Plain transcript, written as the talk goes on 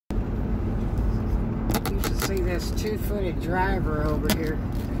You should see this two-footed driver over here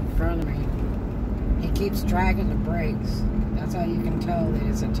in front of me. He keeps dragging the brakes. That's how you can tell that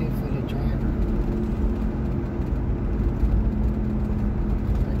it's a two-footed driver.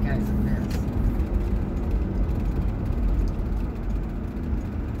 That guy's a mess.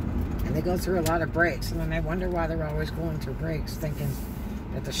 And they go through a lot of brakes, and then they wonder why they're always going through brakes, thinking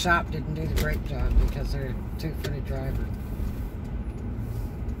that the shop didn't do the brake job because they're a two-footed driver.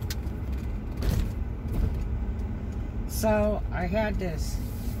 So I had this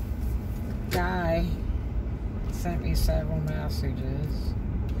guy sent me several messages.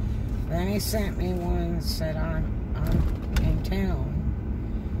 Then he sent me one that said I'm in town.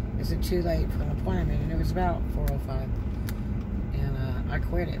 Is it too late for an appointment? And it was about 4:05. And I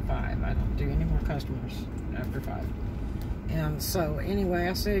quit at 5. I don't do any more customers after 5. And so anyway,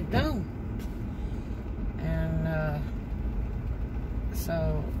 I said no. And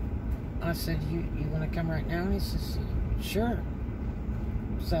so I said, you want to come right now? And he says, sure.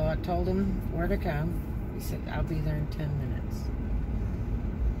 So I told him where to come. He said, I'll be there in 10 minutes.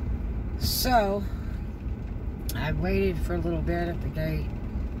 So I waited for a little bit at the gate.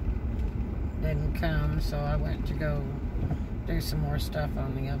 Didn't come, so I went to go do some more stuff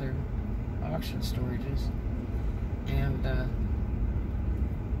on the other auction storages. And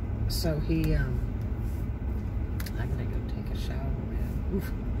so he, I gotta go take a shower, man.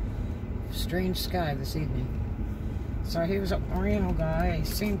 Oof. Strange sky this evening. So he was an Oriental guy. He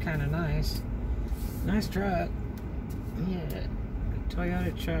seemed kind of nice. Nice truck. Yeah, a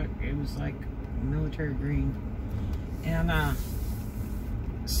Toyota truck. It was like military green. And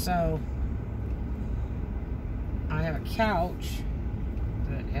so I have a couch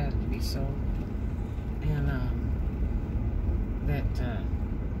that had to be sold, and that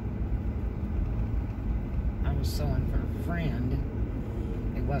I was selling for a friend.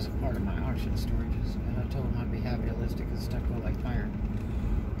 It wasn't part of my auction storages, but I told him I'd be happy to list it because stuff go like fire.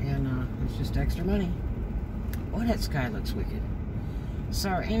 And it's just extra money. Oh, that sky looks wicked.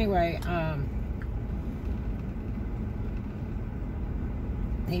 So anyway,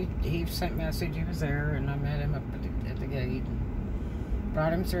 he sent me a message. He was there, and I met him up at the gate, and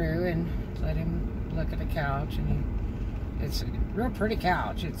brought him through and let him look at the couch. And it's a real pretty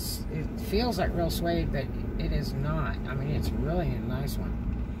couch. It feels like real suede, but it is not. I mean, it's really a nice one.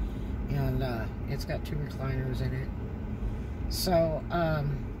 And it's got 2 recliners in it. So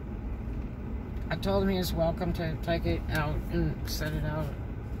I told him he was welcome to take it out and set it out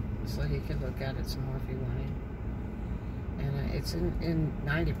so he could look at it some more if he wanted. And it's in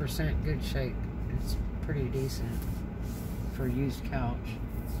 90% good shape. It's pretty decent for a used couch.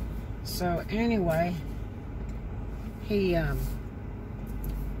 So anyway, he as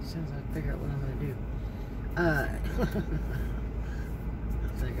soon as I figure out what I'm gonna do, I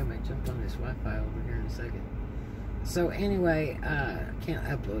think I might jump on this Wi-Fi over here in a second. So anyway, can't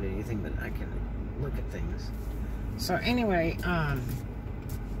upload anything, but I can look at things. So anyway,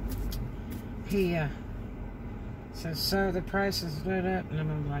 he says, so the price is lit up, and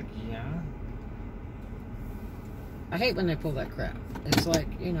I'm like, yeah. I hate when they pull that crap. It's like,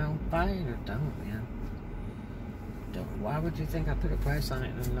 you know, buy it or don't, man. Don't. Why would you think I put a price on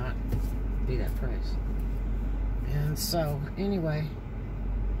it and not be that price? And so anyway,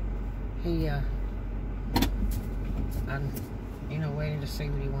 he I'm, you know, waiting to see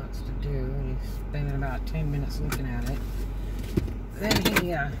what he wants to do, and he's spending about 10 minutes looking at it. Then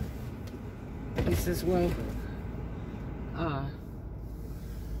he says, well,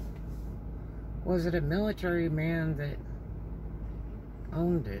 was it a military man that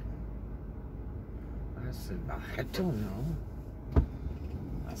owned it? I said, I don't know.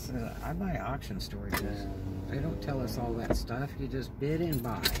 I said, I buy auction storages. They don't tell us all that stuff. You just bid and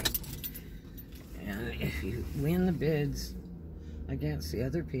buy. And if you win the bids against the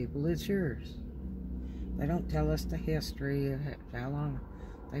other people, it's yours. They don't tell us the history of how long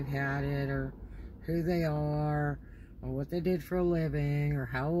they've had it, or who they are, or what they did for a living, or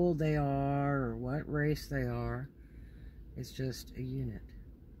how old they are, or what race they are. It's just a unit.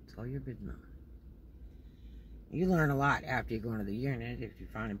 That's all you're bidding on. You learn a lot after you go into the unit if you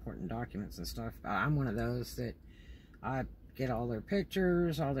find important documents and stuff. I'm one of those that I get all their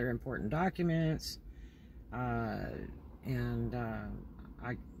pictures, all their important documents, and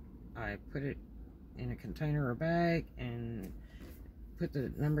I put it in a container or bag and put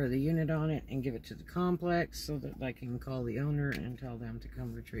the number of the unit on it and give it to the complex so that they can call the owner and tell them to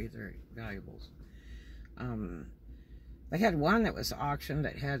come retrieve their valuables. They had one that was auctioned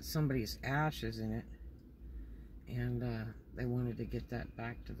that had somebody's ashes in it, and they wanted to get that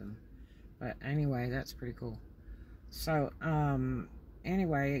back to them. But anyway, that's pretty cool. So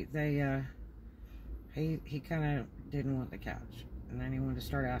anyway, they he kind of didn't want the couch. And then he wanted to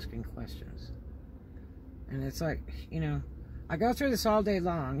start asking questions. And it's like, you know, I go through this all day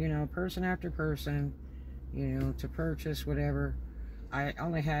long, you know, person after person, you know, to purchase whatever. I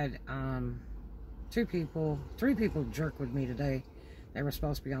only had 3 people jerk with me today. They were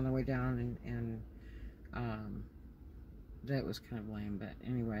supposed to be on their way down, and that was kind of lame. But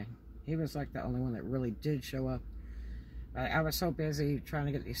anyway, he was like the only one that really did show up. I was so busy trying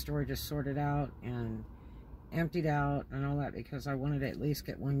to get these storages sorted out and emptied out and all that, because I wanted to at least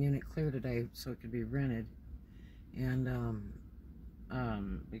get 1 unit clear today so it could be rented. And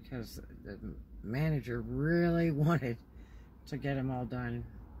because the manager really wanted to get them all done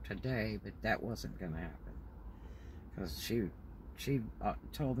today, but that wasn't going to happen, because she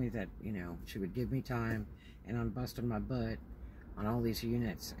told me that, you know, she would give me time, and I'm busting my butt on all these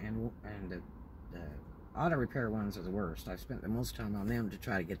units, and the auto repair ones are the worst. I've spent the most time on them to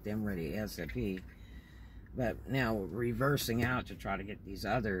try to get them ready ASAP, but now reversing out to try to get these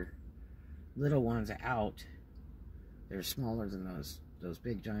other little ones out. They're smaller than those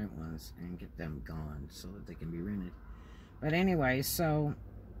big giant ones, and get them gone so that they can be rented. But anyway, so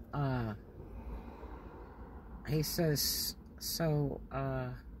he says, so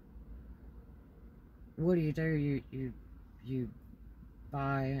what do? You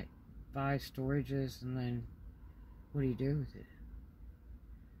buy storages, and then what do you do with it?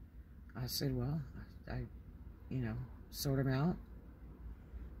 I said, well, I you know, sort them out,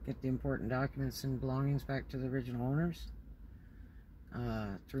 get the important documents and belongings back to the original owners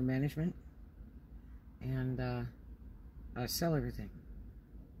through management, and I sell everything.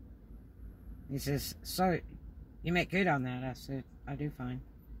 He says, so you make good on that? I said, I do fine.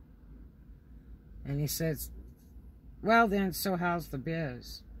 And he says, well then, so how's the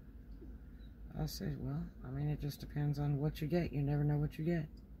biz? I said, well, I mean, it just depends on what you get. You never know what you get.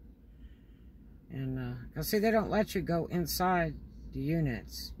 And, cause see, they don't let you go inside the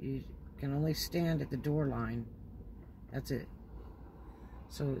units. You can only stand at the door line. That's it.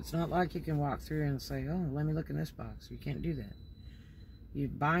 So it's not like you can walk through and say, oh, let me look in this box. You can't do that. You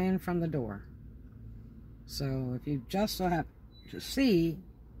buy in from the door. So if you just so happen to see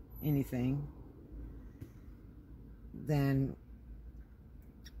anything, then,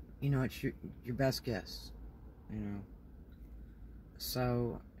 you know, it's your best guess, you know.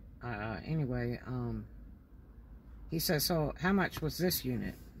 So, anyway, he says, so how much was this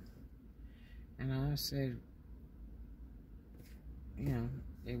unit? And I said, you know,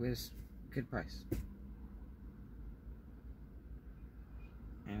 it was good price.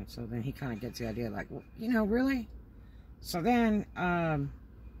 And so then he kind of gets the idea, like, well, you know, really? So then,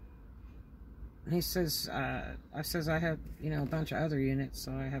 he says, I says, I have, you know, a bunch of other units,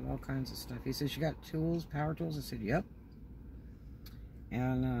 so I have all kinds of stuff. He says, you got tools, power tools? I said, yep.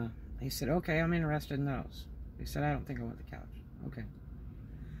 And he said, okay, I'm interested in those. He said, I don't think I want the couch. Okay.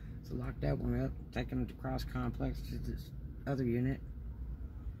 So lock that one up, take him to Cross Complex to this other unit.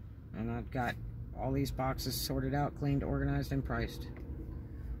 And I've got all these boxes sorted out, cleaned, organized, and priced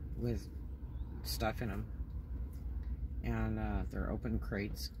with stuff in them. And they're open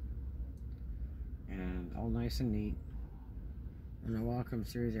crates. And all nice and neat. And I walk him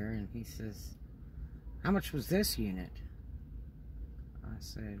through there, and he says, how much was this unit? I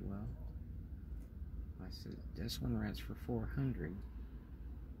said, well, this one rents for $400,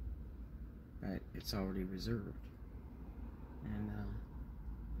 but it's already reserved. And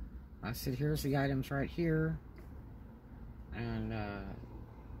I said, here's the items right here. And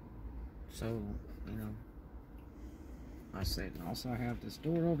so, you know, I said, and also I have this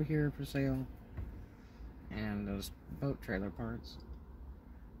door over here for sale, and those boat trailer parts.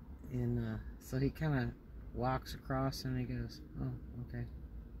 And so he kind of walks across, and he goes, oh, okay.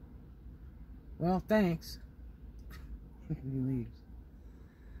 Well, thanks. And he leaves.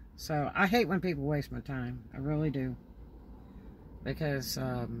 So I hate when people waste my time. I really do. Because,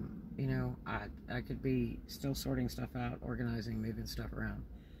 you know, I could be still sorting stuff out, organizing, moving stuff around.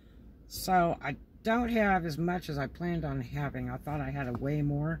 So I don't have as much as I planned on having. I thought I had a way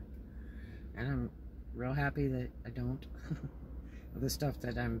more. And I'm real happy that I don't. The stuff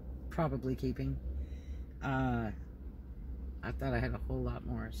that I'm probably keeping. I thought I had a whole lot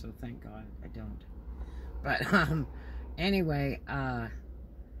more, so thank God I don't. But anyway,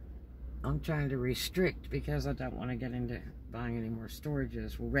 I'm trying to restrict because I don't want to get into buying any more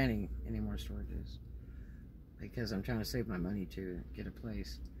storages, well, renting any more storages, because I'm trying to save my money to get a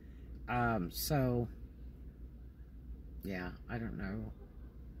place. So yeah, I don't know.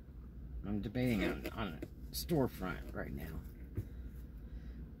 I'm debating on a storefront right now.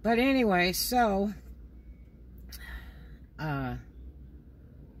 But anyway, so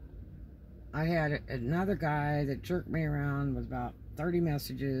I had another guy that jerked me around with about 30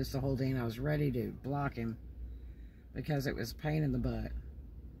 messages the whole day, and I was ready to block him because it was a pain in the butt.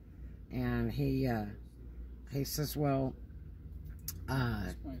 And he says, well,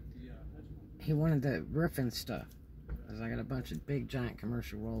 he wanted the roofing stuff, because I got a bunch of big giant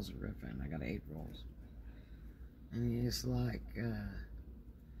commercial rolls of roofing. I got 8 rolls, and he's like,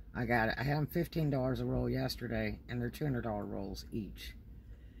 I had them $15 a roll yesterday, and they're $200 rolls each.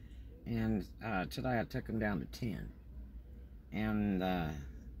 And today I took them down to 10. And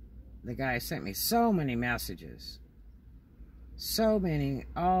the guy sent me so many messages, so many,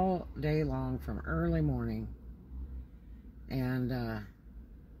 all day long from early morning. And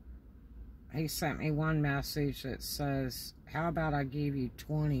he sent me one message that says, how about I give you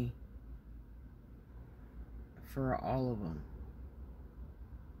 20 for all of them?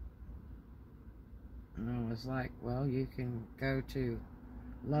 And I was like, well, you can go to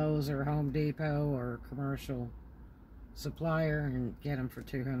Lowe's or Home Depot or a commercial supplier and get them for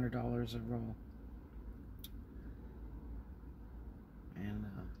 $200 a roll. And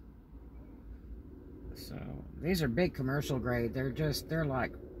so these are big commercial grade. They're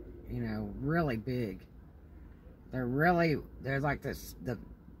like, you know, really big. They're like this, the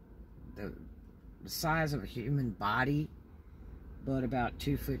size of a human body, but about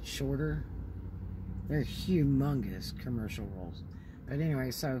 2 foot shorter. They're humongous commercial rolls. But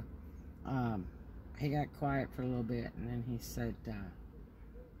anyway, so he got quiet for a little bit, and then he said,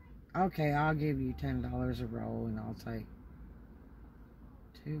 okay, I'll give you $10 a roll, and I'll take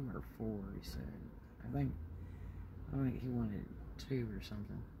 2 or 4, he said. I think he wanted 2 or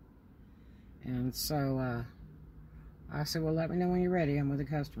something. And so I said, well, let me know when you're ready. I'm with a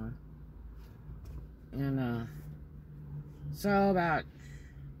customer. And so about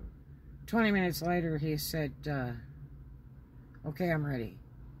 20 minutes later, he said, okay, I'm ready.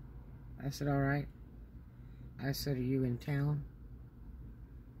 I said, all right. I said, are you in town?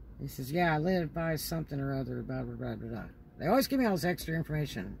 He says, yeah, I live by something or other, blah, blah, blah, blah, blah. They always give me all this extra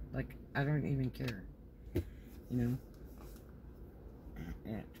information. Like, I don't even care. You know?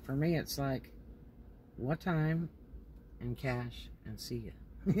 For me, it's like, what time and cash and see ya.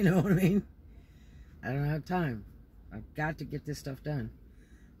 You know what I mean? I don't have time. I've got to get this stuff done.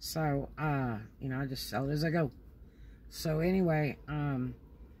 So, you know, I just sell it as I go. So anyway,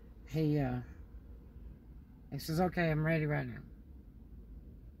 he says, okay, I'm ready right now.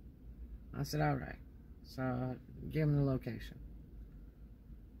 I said, all right. So I give him the location.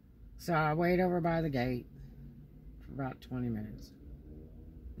 So I wait over by the gate for about 20 minutes.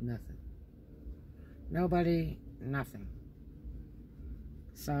 Nothing. Nobody, nothing.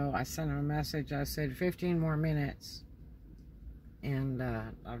 So I sent him a message. I said, 15 more minutes. And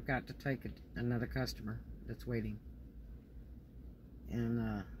I've got to take another customer that's waiting.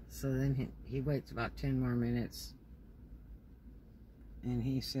 And so then he waits about 10 more minutes. And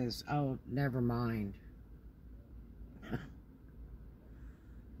he says, oh, never mind. I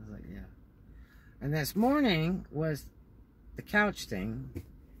was like, yeah. And this morning was the couch thing.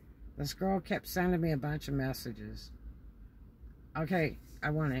 This girl kept sending me a bunch of messages. Okay, I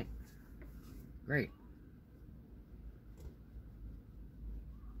want it. Great.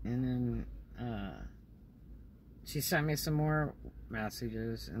 And then she sent me some more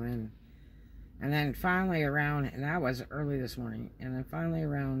messages, and then finally around, and that was early this morning, and then finally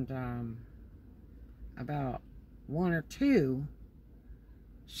around about 1 or 2,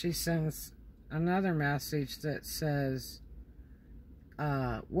 she sends another message that says,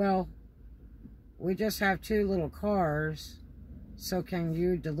 well, we just have 2 little cars, so can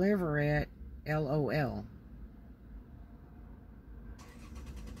you deliver it, LOL.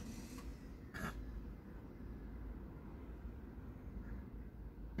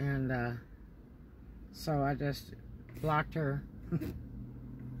 And so I just blocked her.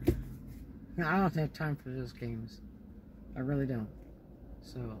 I don't have time for those games. I really don't.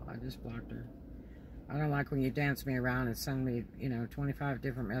 So I just blocked her. I don't like when you dance me around and send me, you know, 25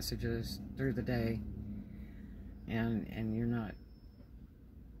 different messages through the day, and you're not,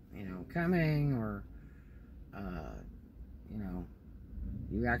 you know, coming, or you know,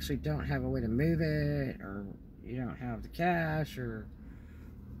 you actually don't have a way to move it, or you don't have the cash, or,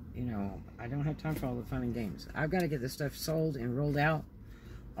 you know, I don't have time for all the fun and games. I've got to get this stuff sold and rolled out,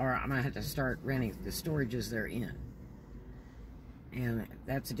 or I'm going to have to start renting the storages they're in. And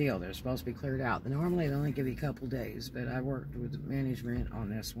that's the deal. They're supposed to be cleared out. Normally, they only give you a couple days, but I worked with management on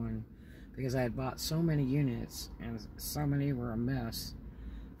this one because I had bought so many units, and so many were a mess,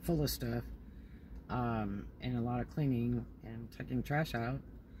 full of stuff, and a lot of cleaning and taking trash out,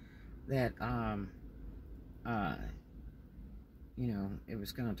 that, you know, it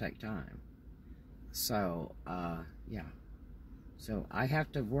was going to take time. So, yeah. So I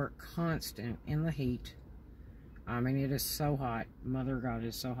have to work constant in the heat. I mean, it is so hot. Mother of God,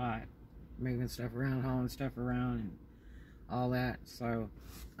 it's so hot. Moving stuff around, hauling stuff around, and all that. So,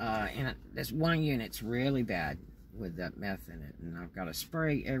 and this one unit's really bad with that meth in it. And I've got to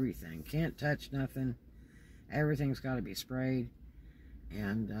spray everything. Can't touch nothing. Everything's got to be sprayed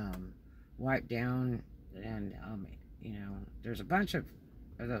and wiped down. And, you know, there's a bunch of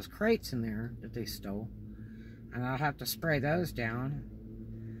those crates in there that they stole. And I'll have to spray those down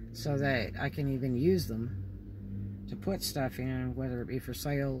so that I can even use them to put stuff in, whether it be for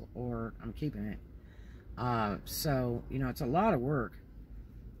sale or I'm keeping it. So, you know, it's a lot of work.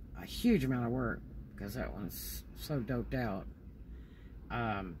 A huge amount of work, because that one's so doped out.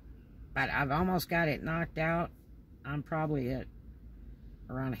 But I've almost got it knocked out. I'm probably at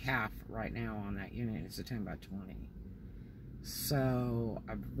around half right now on that unit. It's a 10 by 20. So,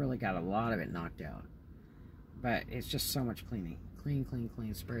 I've really got a lot of it knocked out. But it's just so much cleaning. Clean, clean,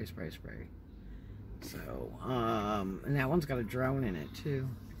 clean. Spray, spray, spray. So, and that one's got a drone in it, too.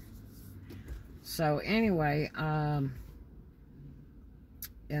 So, anyway, and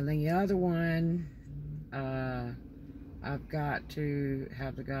the other one, I've got to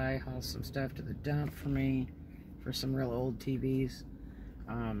have the guy haul some stuff to the dump for me for some real old TVs.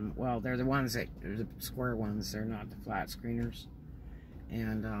 Well, they're the ones that, they're the square ones. They're not the flat screeners.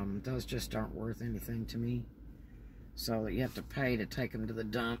 And those just aren't worth anything to me. So you have to pay to take them to the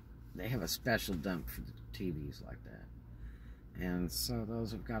dump. They have a special dump for the TVs like that. And so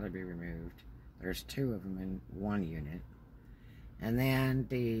those have got to be removed. There's 2 of them in one unit. And then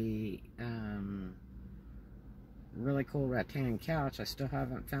the really cool rattan couch, I still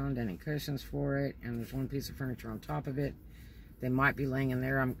haven't found any cushions for it. And there's one piece of furniture on top of it. They might be laying in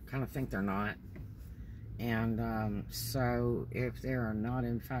there. I kind of think they're not. And so if they are not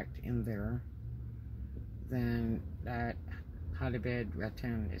in fact in there, then that hide-to-bed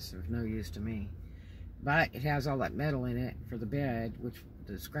rattan is of no use to me. But it has all that metal in it for the bed, which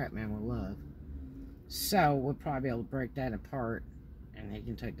the scrap man will love. So we'll probably be able to break that apart, and he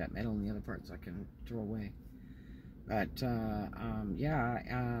can take that metal and the other parts I can throw away. But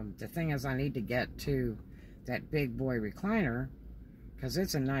yeah, the thing is, I need to get to that big boy recliner, because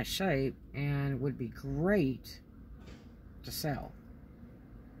it's in nice shape and would be great to sell.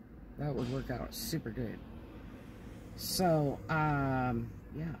 That would work out super good. So,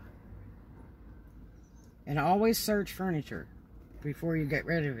 yeah. And always search furniture before you get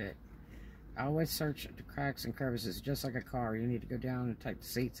rid of it. Always search the cracks and crevices, just like a car. You need to go down and take the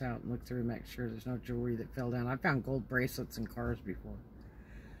seats out and look through and make sure there's no jewelry that fell down. I found gold bracelets in cars before.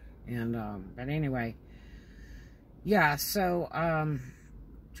 And, but anyway, yeah, so,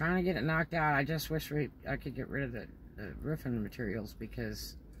 trying to get it knocked out. I just wish I could get rid of the roofing materials,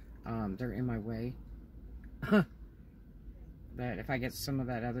 because, they're in my way. But if I get some of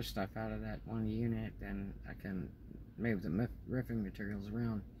that other stuff out of that one unit, then I can move the roofing materials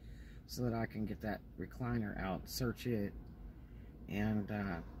around so that I can get that recliner out, search it, and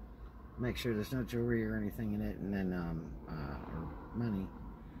make sure there's no jewelry or anything in it, and then or money.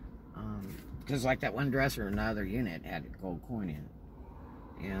 Because like that one dresser in the other unit had a gold coin in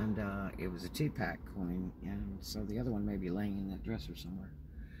it, and it was a 2-pack coin, and so the other one may be laying in that dresser somewhere.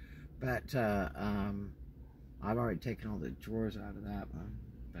 But I've already taken all the drawers out of that one.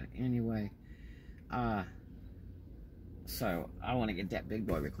 But anyway, so I want to get that big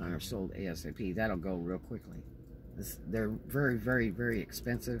boy recliner sold ASAP. That'll go real quickly. They're very, very, very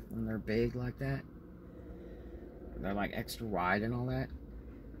expensive when they're big like that. They're like extra wide and all that.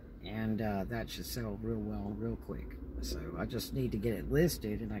 And that should sell real well, real quick. So I just need to get it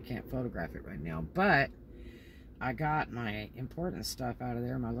listed, and I can't photograph it right now. But I got my important stuff out of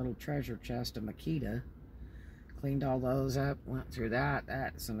there, my little treasure chest of Makita. Cleaned all those up, went through that.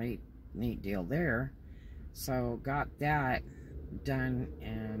 That's a neat deal there. So got that done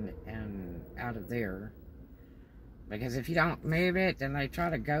and out of there. Because if you don't move it, then they try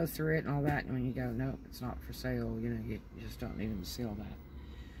to go through it and all that. And when you go, nope, it's not for sale. You know, you just don't need them to seal that.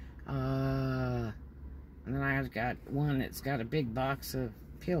 And then I've got one that's got a big box of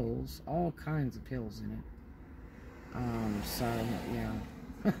pills, all kinds of pills in it. So yeah,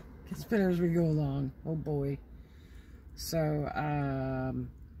 gets better as we go along. Oh boy. So,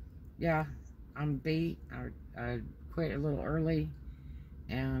 yeah, I'm beat. I quit a little early,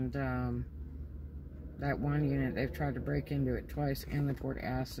 and that one unit, they've tried to break into it twice, and they poured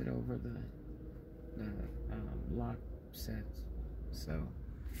acid over the lock sets. So,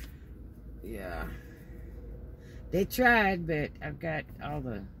 yeah, they tried, but I've got all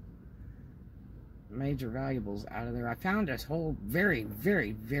the major valuables out of there. I found this whole very,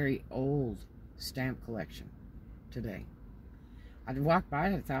 very, very old stamp collection today. I'd walked by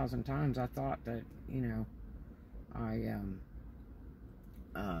it 1,000 times. I thought that, you know,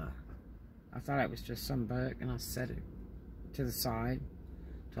 I thought it was just some book, and I set it to the side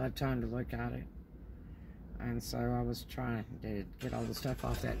till I had time to look at it. And so I was trying to get all the stuff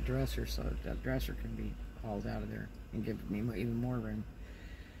off that dresser so that dresser can be hauled out of there and give me even more room.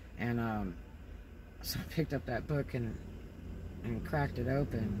 And so I picked up that book and cracked it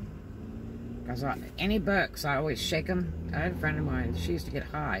open. Because any books, I always shake them. I had a friend of mine, she used to get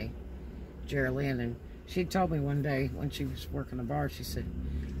high, Geraldine, and she told me one day when she was working the bar, she said,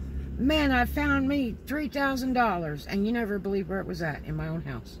 "Man, I found me $3,000, and you never believe where it was at, in my own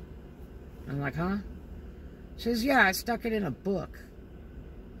house." I'm like, huh? She says, "Yeah, I stuck it in a book."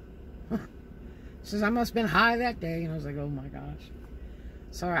 She says, "I must have been high that day." And I was like, oh my gosh.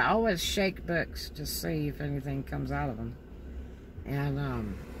 So I always shake books to see if anything comes out of them.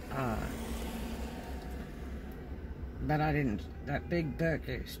 And, but I didn't. That big book,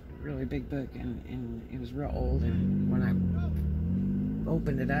 it was a really big book, and it was real old, and when I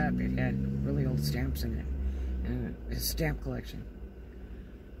opened it up, it had really old stamps in it, and it's a stamp collection.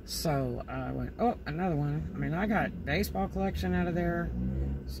 So I went, oh, another one. I mean, I got baseball collection out of there,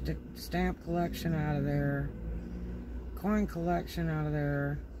 stamp collection out of there, coin collection out of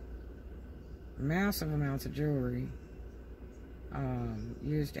there, massive amounts of jewelry,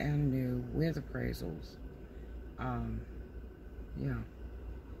 used and new, with appraisals. Yeah,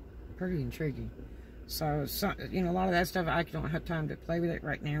 pretty intriguing. So, you know, a lot of that stuff, I don't have time to play with it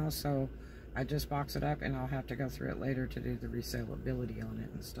right now, so I just box it up, and I'll have to go through it later to do the resaleability on it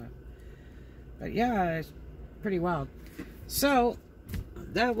and stuff. But yeah, it's pretty wild. So,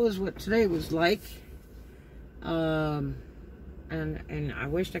 that was what today was like. And I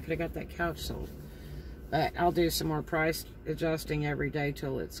wished I could have got that couch sold. But I'll do some more price adjusting every day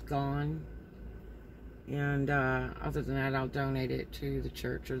till it's gone. And other than that, I'll donate it to the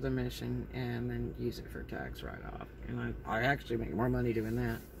church or the mission and then use it for tax write-off. And I actually make more money doing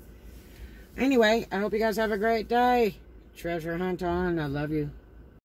that. Anyway, I hope you guys have a great day. Treasure hunt on. I love you.